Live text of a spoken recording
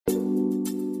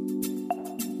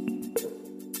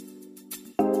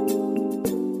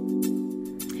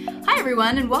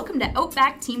everyone, and welcome to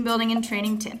Outback Team Building and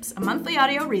Training Tips, a monthly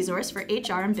audio resource for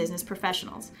HR and business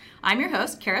professionals. I'm your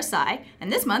host, Kara Sai,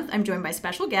 and this month I'm joined by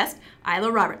special guest,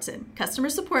 Isla Robertson, Customer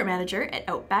Support Manager at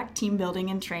Outback Team Building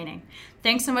and Training.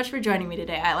 Thanks so much for joining me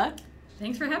today, Isla.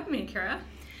 Thanks for having me, Kara.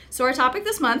 So our topic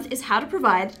this month is how to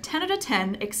provide 10 out of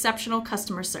 10 exceptional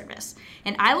customer service.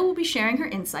 And Isla will be sharing her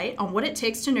insight on what it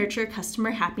takes to nurture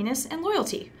customer happiness and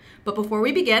loyalty. But before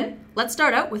we begin, let's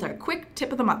start out with our quick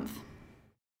tip of the month.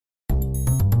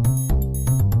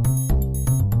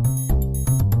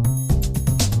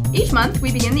 Each month,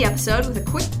 we begin the episode with a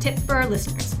quick tip for our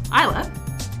listeners. Isla,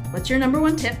 what's your number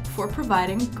one tip for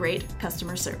providing great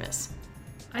customer service?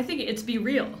 I think it's be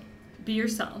real, be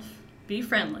yourself, be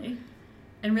friendly,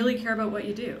 and really care about what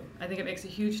you do. I think it makes a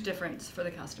huge difference for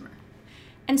the customer.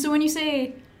 And so when you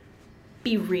say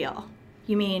be real,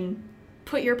 you mean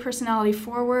put your personality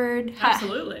forward?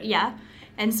 Absolutely. Yeah.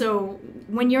 And so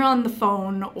when you're on the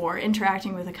phone or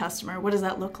interacting with a customer, what does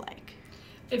that look like?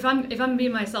 If I'm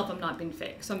being myself, I'm not being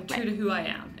fake. So I'm true to who I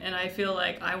am. And I feel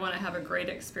like I want to have a great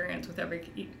experience with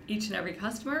each and every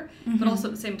customer, but also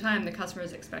at the same time, the customer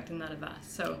is expecting that of us.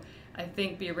 So I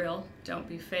think be real, don't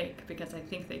be fake, because I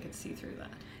think they could see through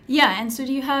that. Yeah, and so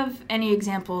do you have any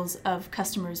examples of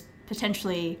customers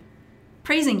potentially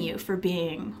praising you for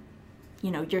being,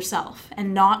 yourself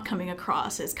and not coming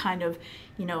across as kind of,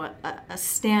 a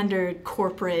standard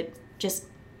corporate, just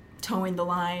towing the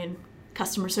line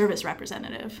customer service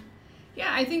representative?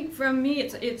 Yeah, I think from me,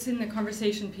 it's in the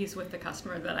conversation piece with the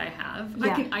customer that I have.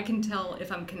 Yeah. I can tell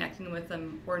if I'm connecting with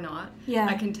them or not. Yeah.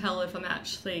 I can tell if I'm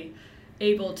actually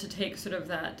able to take sort of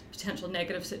that potential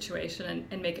negative situation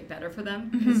and make it better for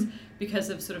them because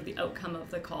of sort of the outcome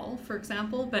of the call, for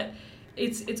example. But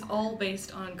it's all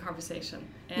based on conversation.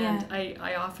 And yeah.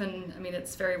 I often,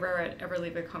 it's very rare I'd ever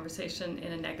leave a conversation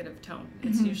in a negative tone.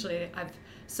 It's usually I've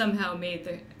somehow made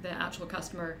the actual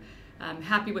customer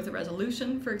happy with the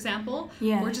resolution, for example,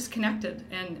 or just connected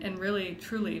and really,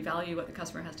 truly value what the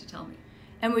customer has to tell me.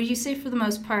 And would you say for the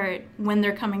most part, when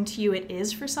they're coming to you, it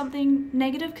is for something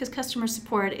negative? Because customer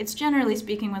support, it's generally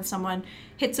speaking when someone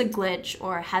hits a glitch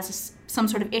or has some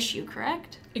sort of issue,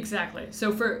 correct? Exactly.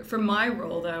 So for my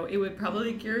role, though, it would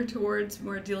probably gear towards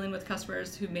more dealing with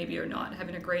customers who maybe are not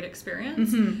having a great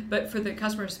experience. But for the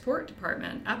customer support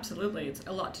department, absolutely. It's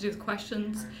a lot to do with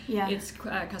questions. Yeah. It's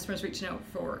customers reaching out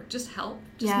for just help,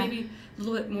 just maybe a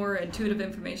little bit more intuitive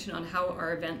information on how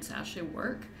our events actually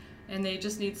work. And they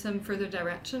just need some further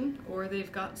direction, or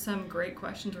they've got some great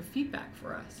questions or feedback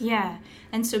for us. Yeah.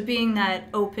 And so being that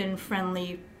open,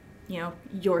 friendly,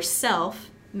 yourself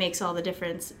makes all the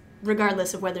difference,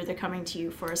 regardless of whether they're coming to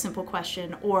you for a simple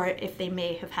question or if they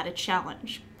may have had a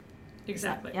challenge.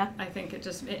 Exactly. Yeah. I think it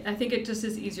just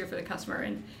is easier for the customer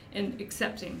and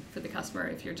accepting for the customer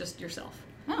if you're just yourself.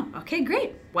 Oh, okay,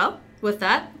 great. Well, with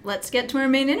that, let's get to our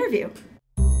main interview.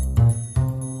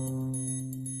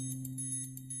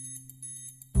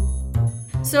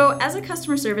 So, as a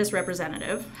customer service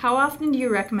representative, how often do you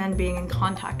recommend being in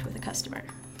contact with a customer?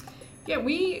 Yeah,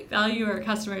 we value our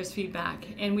customers' feedback,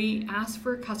 and we ask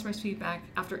for customers' feedback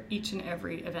after each and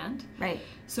every event. Right.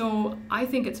 So I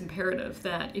think it's imperative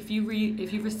that if you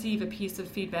receive a piece of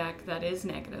feedback that is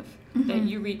negative, that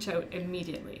you reach out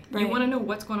immediately. Right. You want to know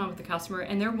what's going on with the customer,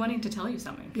 and they're wanting to tell you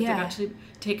something because they've actually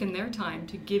taken their time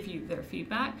to give you their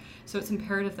feedback. So it's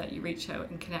imperative that you reach out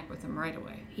and connect with them right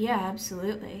away. Yeah,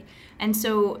 absolutely. And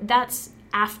so that's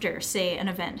after, say, an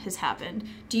event has happened.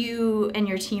 Do you and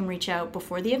your team reach out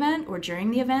before the event or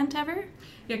during the event ever?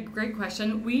 Yeah, great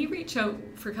question. We reach out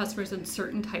for customers in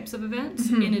certain types of events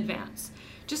in advance,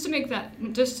 just to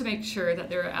make sure that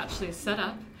they're actually set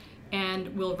up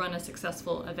and will run a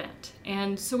successful event.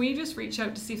 And so we just reach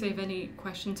out to see if they have any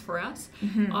questions for us.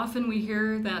 Often we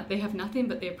hear that they have nothing,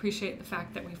 but they appreciate the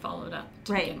fact that we followed up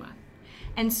to begin with.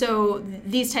 And so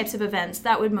these types of events,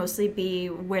 that would mostly be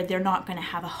where they're not going to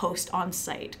have a host on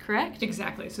site, correct?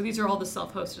 Exactly. So these are all the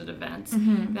self-hosted events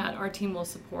that our team will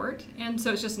support. And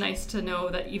so it's just nice to know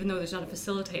that even though there's not a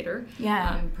facilitator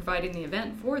providing the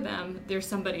event for them, there's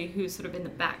somebody who's sort of in the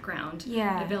background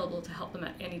available to help them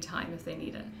at any time if they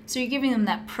need it. So you're giving them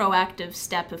that proactive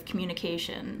step of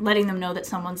communication, letting them know that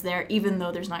someone's there even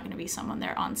though there's not going to be someone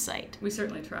there on site. We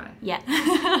certainly try. Yeah.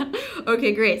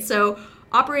 Okay, great. So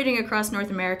operating across North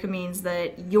America means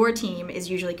that your team is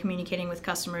usually communicating with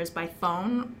customers by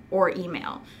phone or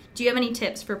email. Do you have any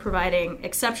tips for providing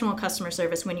exceptional customer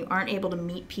service when you aren't able to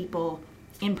meet people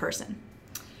in person?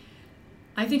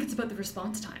 I think it's about the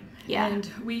response time. Yeah. And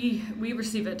we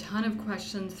receive a ton of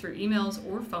questions through emails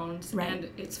or phones, and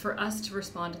it's for us to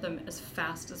respond to them as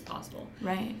fast as possible.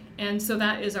 Right. And so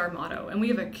that is our motto. And we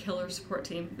have a killer support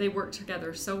team. They work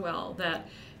together so well that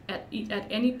at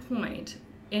any point,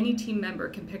 any team member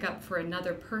can pick up for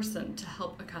another person to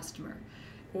help a customer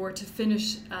or to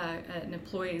finish an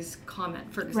employee's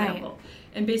comment, for example. Right.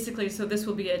 And basically, so this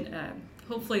will be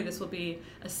hopefully this will be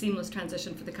a seamless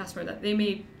transition for the customer, that they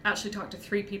may actually talk to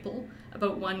 3 people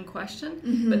about one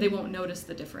question, but they won't notice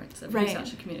the difference of who's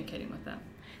actually communicating with them.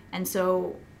 And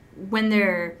so when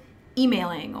they're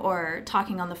emailing or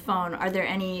talking on the phone, are there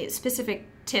any specific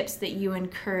tips that you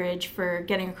encourage for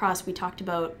getting across? We talked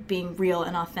about being real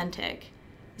and authentic.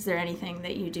 Is there anything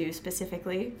that you do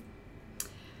specifically?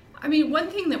 I mean, one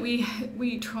thing that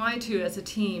we try to as a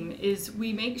team is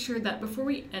we make sure that before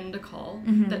we end a call,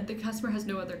 that the customer has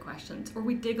no other questions, or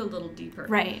we dig a little deeper.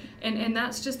 Right. And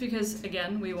that's just because,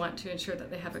 again, we want to ensure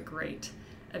that they have a great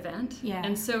event. Yeah.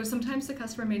 And so sometimes the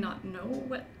customer may not know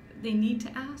what they need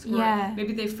to ask, or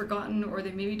maybe they've forgotten, or they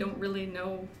maybe don't really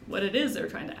know what it is they're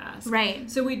trying to ask. Right.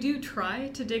 So we do try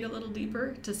to dig a little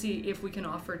deeper to see if we can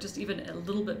offer just even a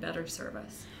little bit better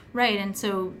service. Right, and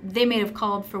so they may have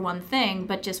called for one thing,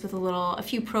 but just with a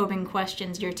few probing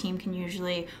questions, your team can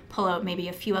usually pull out maybe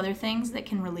a few other things that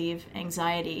can relieve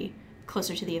anxiety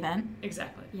closer to the event.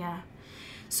 Exactly. Yeah.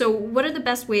 So what are the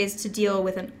best ways to deal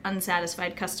with an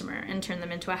unsatisfied customer and turn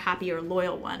them into a happy or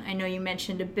loyal one? I know you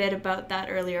mentioned a bit about that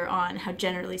earlier on, how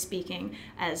generally speaking,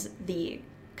 as the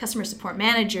customer support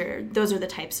manager, those are the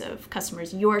types of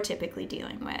customers you're typically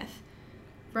dealing with.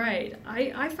 Right.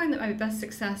 I find that my best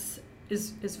success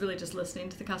is really just listening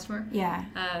to the customer. Yeah.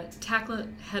 Tackle it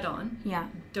head on. Yeah.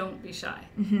 Don't be shy.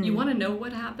 You want to know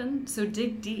what happened, so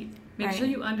dig deep. Make sure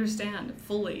you understand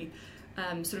fully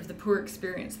sort of the poor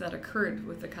experience that occurred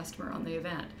with the customer on the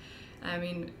event. I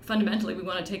mean, fundamentally, we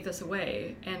want to take this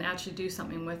away and actually do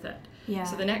something with it. Yeah.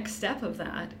 So the next step of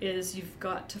that is you've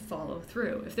got to follow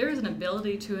through. If there is an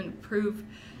ability to improve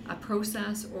a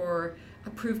process or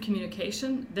improve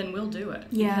communication, then we'll do it.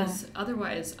 Yeah. Because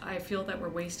otherwise, I feel that we're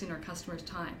wasting our customers'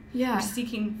 time. Yeah. We're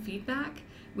seeking feedback.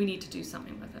 We need to do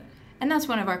something with it. And that's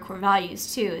one of our core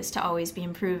values, too, is to always be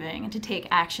improving and to take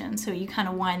action. So you kind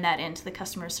of wind that into the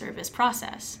customer service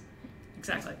process.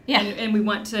 Exactly. Yeah. And we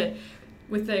want to,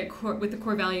 with the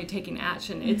core value taking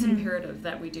action, it's imperative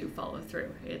that we do follow through.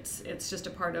 It's just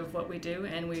a part of what we do,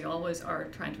 and we always are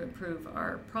trying to improve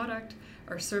our product,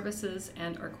 our services,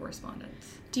 and our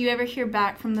correspondence. Do you ever hear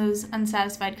back from those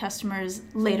unsatisfied customers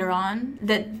later on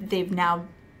that they've now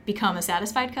become a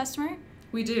satisfied customer?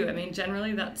 We do. I mean,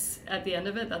 generally, that's at the end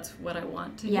of it, that's what I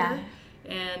want to hear.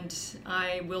 And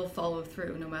I will follow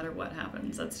through no matter what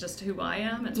happens. That's just who I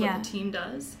am. It's what the team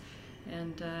does.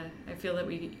 And I feel that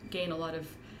we gain a lot of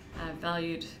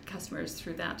valued customers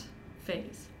through that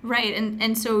phase. Right.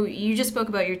 And so you just spoke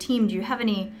about your team. Do you have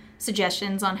any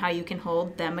suggestions on how you can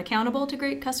hold them accountable to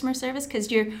great customer service?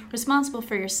 Because you're responsible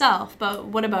for yourself, but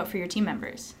what about for your team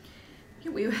members?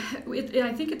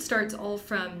 I think it starts all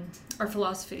from our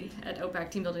philosophy at Outback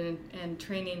Team Building and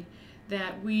Training,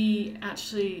 that we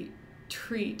actually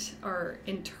treat our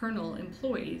internal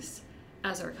employees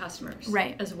as our customers,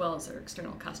 as well as our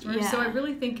external customers. Yeah. So I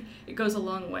really think it goes a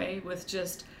long way with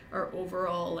just our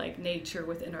overall nature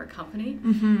within our company.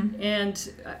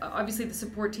 And obviously the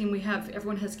support team,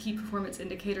 everyone has key performance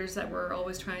indicators that we're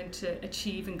always trying to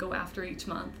achieve and go after each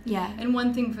month. And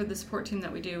one thing for the support team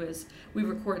that we do is we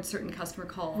record certain customer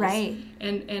calls.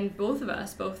 And both of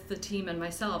us, both the team and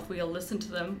myself, we'll listen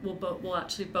to them. We'll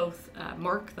actually both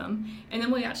mark them, and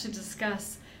then we actually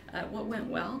discuss what went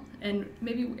well and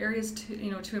maybe areas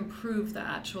to improve the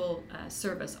actual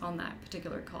service on that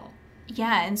particular call.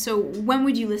 Yeah, and so when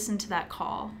would you listen to that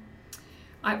call?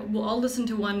 I'll listen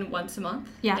to one once a month.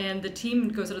 Yeah. And the team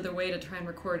goes out of their way to try and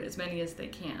record as many as they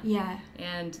can. Yeah.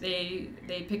 And they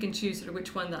pick and choose sort of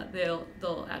which one that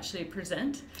they'll actually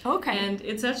present. Okay. And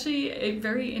it's actually a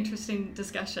very interesting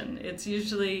discussion. It's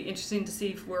usually interesting to see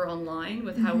if we're online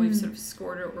with how we've sort of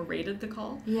scored or rated the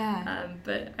call. Yeah.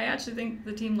 But I actually think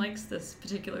the team likes this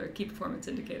particular key performance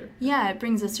indicator. Yeah, it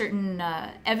brings a certain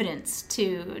evidence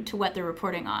to what they're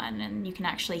reporting on, and you can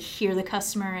actually hear the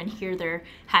customer and hear their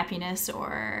happiness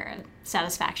or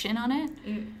satisfaction on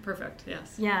it. Perfect,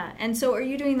 yes. Yeah, and so are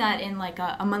you doing that in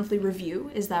a monthly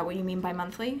review? Is that what you mean by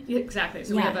monthly? Yeah, exactly.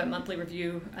 So we have a monthly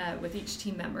review with each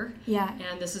team member. Yeah.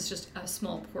 And this is just a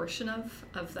small portion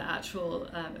of the actual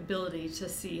ability to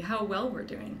see how well we're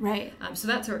doing. Right. So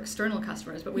that's our external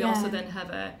customers, but we also then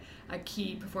have a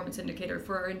key performance indicator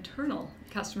for our internal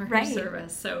customer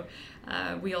service. So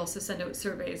we also send out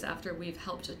surveys after we've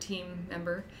helped a team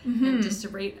member and just to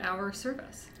rate our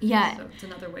service. Yeah. So it's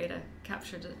another way to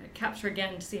capture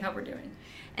again to see how we're doing.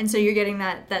 And so you're getting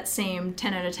that same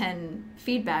 10 out of 10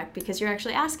 feedback because you're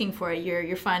actually asking for it.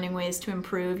 You're finding ways to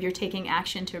improve. You're taking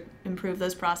action to improve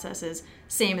those processes,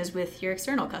 same as with your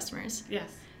external customers.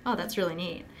 Yes. Oh, that's really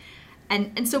neat.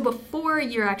 And so before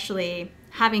you're actually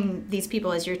having these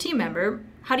people as your team member,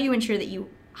 how do you ensure that you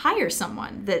hire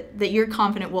someone that you're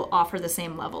confident will offer the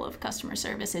same level of customer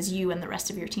service as you and the rest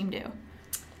of your team do?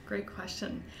 Great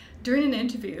question. During an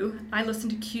interview, I listen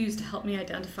to cues to help me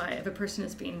identify if a person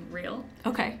is being real,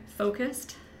 Okay.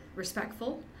 focused,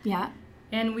 respectful, Yeah.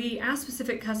 and we ask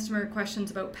specific customer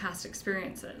questions about past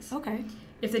experiences. Okay.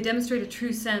 If they demonstrate a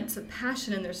true sense of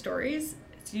passion in their stories,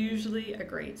 it's usually a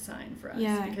great sign for us,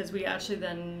 Yeah. because we actually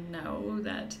then know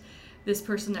that this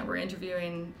person that we're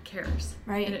interviewing cares,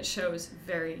 Right. and it shows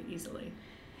very easily.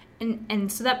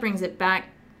 And so that brings it back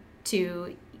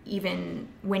to even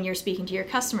when you're speaking to your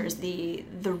customers, the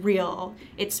real,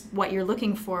 it's what you're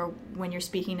looking for when you're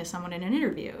speaking to someone in an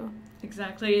interview.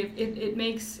 Exactly. It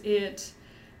makes it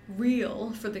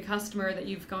real for the customer that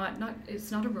you've got,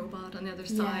 it's not a robot on the other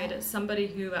side. Yeah. It's somebody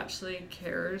who actually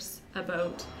cares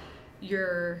about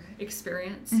your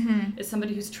experience. Mm-hmm. It's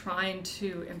somebody who's trying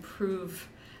to improve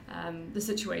the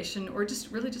situation, or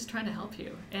just really just trying to help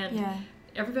you. And Yeah.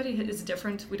 everybody is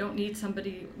different. We don't need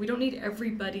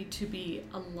everybody to be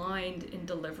aligned in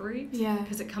delivery. Yeah.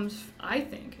 Because I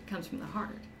think it comes from the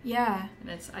heart. Yeah. And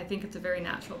I think it's a very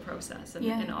natural process. And,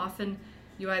 Yeah. and often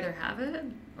you either have it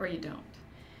or you don't.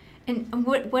 And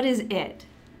what is it?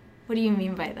 What do you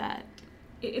mean by that?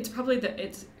 It's probably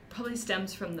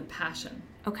stems from the passion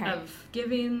Okay. of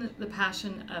giving, the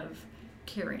passion of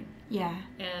caring, Yeah.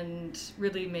 and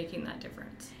really making that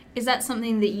difference. Is that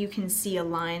something that you can see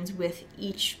aligns with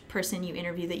each person you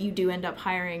interview, that you do end up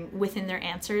hiring within their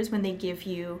answers when they give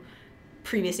you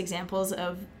previous examples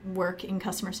of work in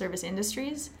customer service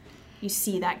industries? You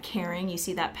see that caring, you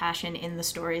see that passion in the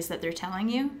stories that they're telling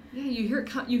you? Yeah, you hear it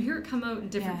come out in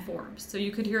different Yeah. forms. So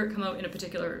you could hear it come out in a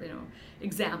particular,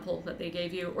 example that they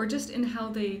gave you, or just in how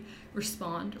they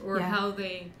respond, or Yeah. how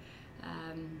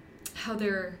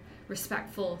they're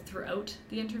respectful throughout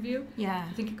the interview. Yeah.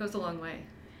 I think it goes a long way.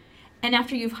 And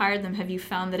after you've hired them, have you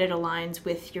found that it aligns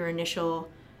with your initial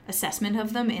assessment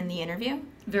of them in the interview?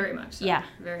 Very much so. Yeah.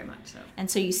 Very much so. And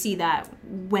so you see that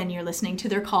when you're listening to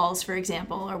their calls, for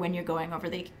example, or when you're going over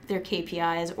their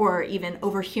KPIs, or even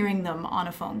overhearing them on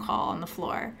a phone call on the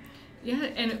floor. Yeah,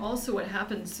 and also what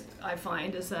happens, I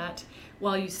find, is that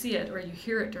while you see it or you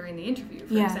hear it during the interview,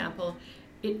 for Yeah. example,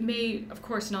 it may, of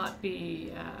course, not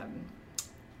be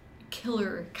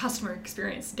killer customer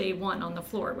experience day one on the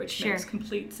floor, which Sure. makes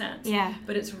complete sense. Yeah.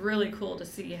 But it's really cool to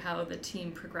see how the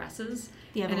team progresses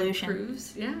The evolution. and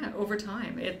improves. Yeah, over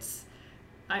time.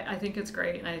 I think it's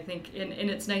great, and I think and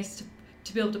it's nice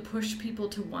to be able to push people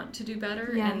to want to do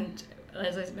better. Yeah. And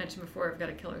as I mentioned before, I've got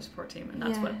a killer support team, and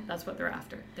that's Yeah. that's what they're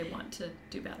after. They want to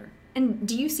do better. And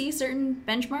do you see certain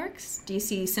benchmarks? Do you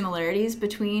see similarities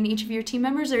between each of your team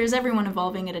members, or is everyone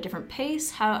evolving at a different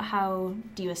pace? How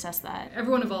do you assess that?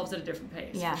 Everyone evolves at a different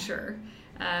pace, Yeah. for sure.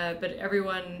 But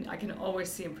everyone, I can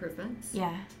always see improvements.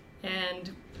 Yeah.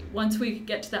 And once we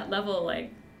get to that level,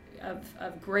 like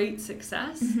of great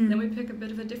success, Mhm. then we pick a bit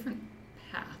of a different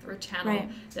path or a channel Right.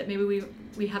 that maybe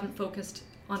we haven't focused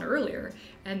on earlier,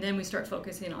 and then we start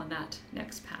focusing on that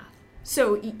next path.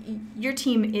 So your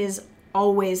team is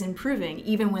always improving,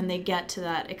 even when they get to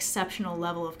that exceptional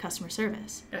level of customer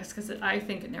service. Yes, because I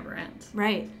think it never ends.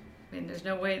 Right. I mean, there's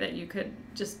no way that you could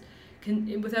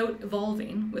without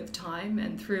evolving with time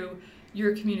and through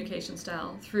your communication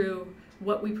style, through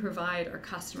what we provide our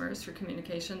customers through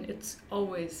communication, it's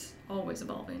always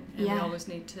evolving, and we Yeah. always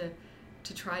need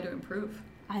to try to improve.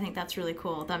 I think that's really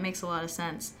cool. That makes a lot of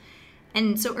sense.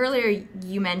 And so earlier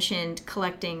you mentioned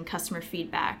collecting customer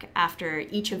feedback after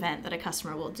each event that a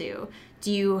customer will do.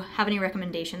 Do you have any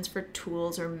recommendations for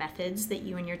tools or methods that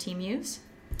you and your team use?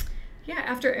 Yeah,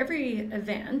 after every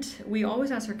event, we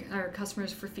always ask our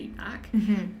customers for feedback,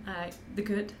 the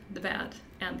good, the bad,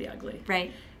 and the ugly.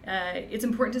 Right. It's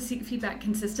important to seek feedback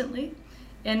consistently,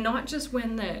 and not just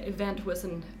when the event was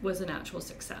an actual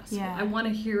success. Yeah. I want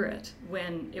to hear it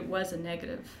when it was a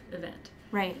negative event.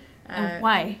 Right. And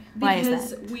why? Why is Because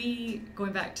that? we,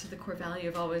 going back to the core value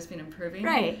of always been improving,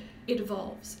 Right. it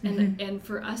evolves. Mhm. And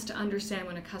for us to understand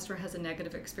when a customer has a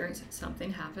negative experience, that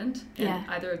something happened, and Yeah.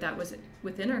 either that was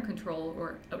within our control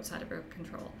or outside of our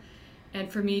control.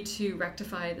 And for me to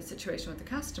rectify the situation with the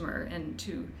customer and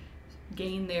to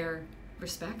gain their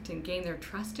respect and gain their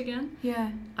trust again,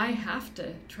 Yeah. I have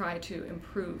to try to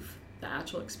improve the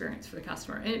actual experience for the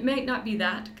customer. And it may not be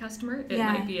that customer, it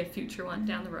Yeah. might be a future one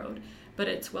down the road, but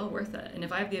it's well worth it. And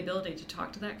if I have the ability to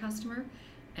talk to that customer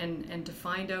and to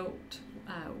find out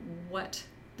what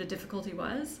the difficulty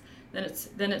was, then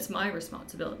it's my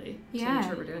responsibility to make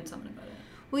sure we're doing something about it.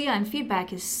 Well, yeah, and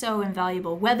feedback is so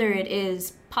invaluable. Whether it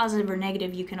is positive or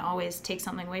negative, you can always take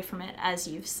something away from it, as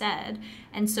you've said.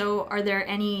 And so are there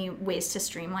any ways to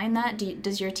streamline that?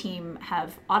 Does your team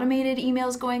have automated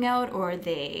emails going out, or are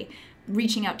they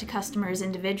reaching out to customers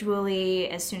individually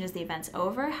as soon as the event's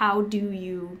over? How do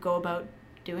you go about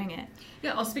doing it?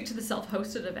 Yeah, I'll speak to the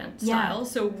self-hosted event style.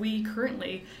 So we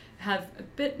currently have a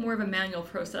bit more of a manual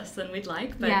process than we'd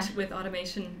like, but with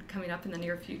automation coming up in the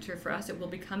near future for us, it will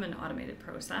become an automated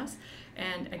process.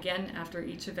 And again, after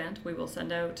each event, we will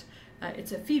send out,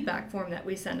 it's a feedback form that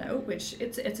we send out, which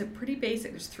it's a pretty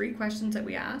basic, there's 3 questions that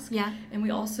we ask. Yeah. And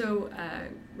we also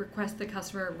request the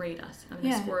customer rate us on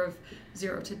a score of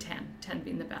 0 to 10, 10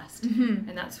 being the best. Mm-hmm.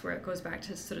 And that's where it goes back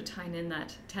to sort of tying in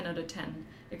that 10 out of 10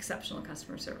 exceptional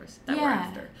customer service that we're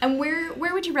after. And where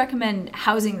would you recommend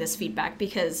housing this feedback?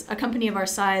 Because a company of our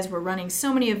size, we're running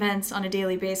so many events on a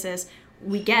daily basis,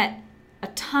 we get a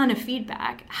ton of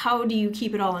feedback. How do you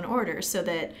keep it all in order so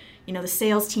that, you know, the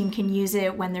sales team can use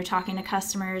it when they're talking to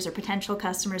customers or potential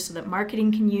customers, so that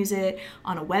marketing can use it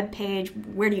on a web page?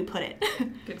 Where do you put it?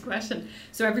 Good question.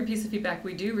 So every piece of feedback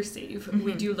we do receive,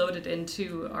 we do load it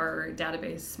into our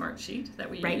database Smartsheet that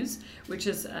we use, which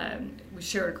is we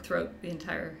share it throughout the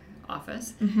entire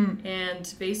office.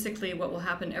 And basically what will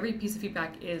happen, every piece of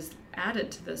feedback is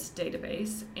added to this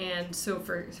database. And so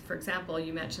for example,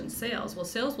 you mentioned sales. Well,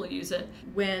 sales will use it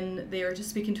when they are just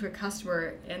speaking to a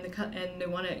customer and they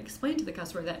want to explain to the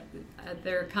customer that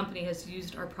their company has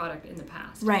used our product in the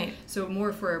past. Right. So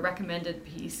more for a recommended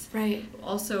piece. Right.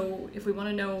 Also, if we want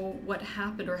to know what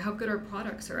happened or how good our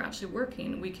products are actually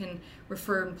working, we can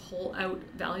refer and pull out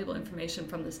valuable information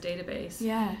from this database.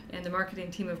 Yeah. And the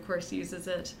marketing team, of course, uses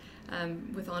it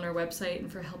on our website and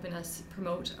for helping us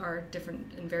promote our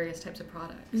different and various types of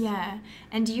products. Yeah.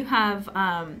 And do you have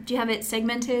it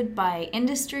segmented by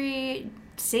industry,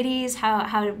 cities?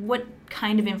 What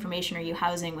kind of information are you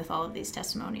housing with all of these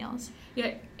testimonials?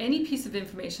 Yeah, any piece of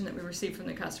information that we receive from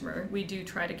the customer, we do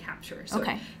try to capture. So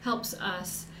it helps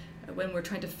us when we're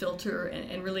trying to filter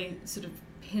and really sort of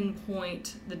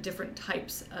pinpoint the different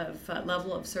types of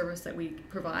level of service that we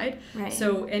provide. Right.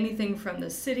 So anything from the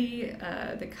city,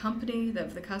 the company,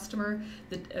 the customer,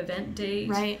 the event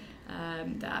date,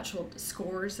 the actual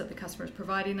scores that the customer is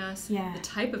providing us, the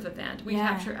type of event. We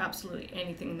capture absolutely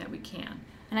anything that we can.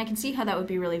 And I can see how that would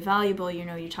be really valuable. You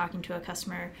know, you're talking to a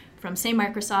customer from, say,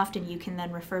 Microsoft, and you can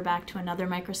then refer back to another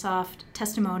Microsoft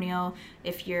testimonial.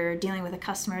 If you're dealing with a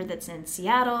customer that's in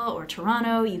Seattle or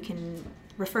Toronto, you can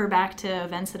refer back to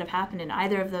events that have happened in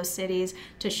either of those cities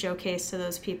to showcase to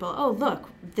those people, oh, look,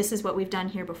 this is what we've done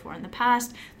here before in the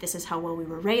past, this is how well we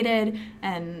were rated.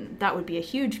 And that would be a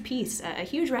huge piece, a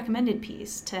huge recommended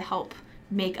piece to help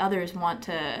make others want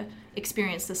to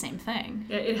experience the same thing.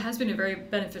 Yeah, it has been a very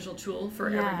beneficial tool for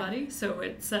everybody. So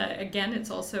it's again,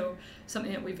 it's also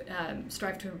something that we've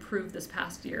strived to improve this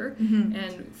past year,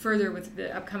 and further with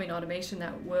the upcoming automation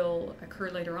that will occur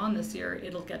later on this year,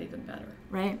 it'll get even better.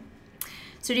 Right.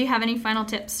 So do you have any final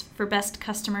tips for best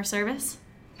customer service?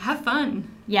 Have fun.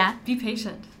 Yeah. Be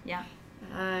patient. Yeah.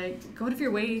 Go out of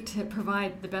your way to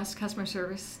provide the best customer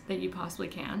service that you possibly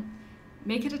can.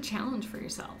 Make it a challenge for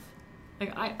yourself.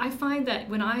 Like I find that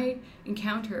when I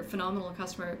encounter phenomenal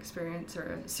customer experience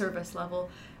or a service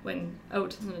level when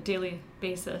out on a daily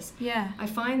basis, I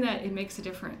find that it makes a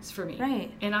difference for me.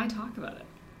 Right. And I talk about it.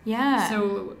 Yeah.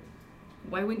 So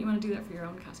why wouldn't you want to do that for your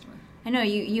own customer? I know,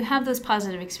 you have those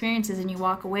positive experiences and you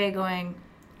walk away going,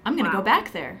 I'm going to go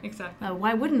back there. Exactly.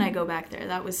 Why wouldn't I go back there?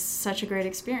 That was such a great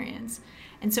experience.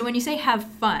 And so when you say have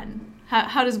fun,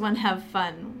 how does one have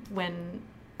fun when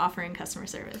offering customer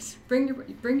service? Bring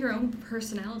your own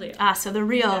personality. So the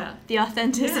real, the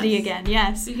authenticity again,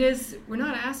 yes. Because we're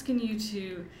not asking you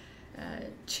to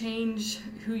change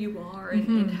who you are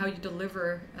and how you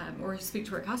deliver or speak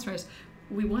to our customers.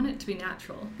 We want it to be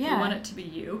natural. Yeah. We want it to be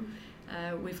you.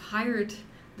 We've hired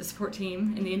the support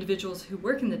team and the individuals who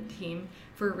work in the team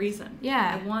for a reason.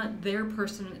 Yeah. I want their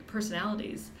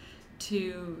personalities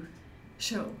to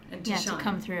show and to shine. To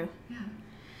come through. Yeah.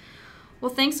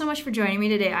 Well, thanks so much for joining me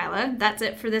today, Isla. That's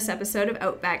it for this episode of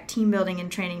Outback Team Building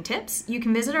and Training Tips. You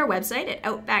can visit our website at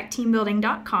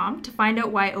outbackteambuilding.com to find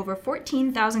out why over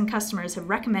 14,000 customers have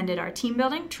recommended our team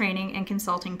building, training, and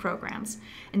consulting programs.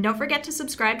 And don't forget to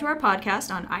subscribe to our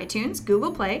podcast on iTunes,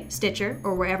 Google Play, Stitcher,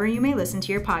 or wherever you may listen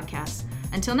to your podcasts.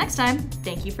 Until next time,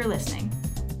 thank you for listening.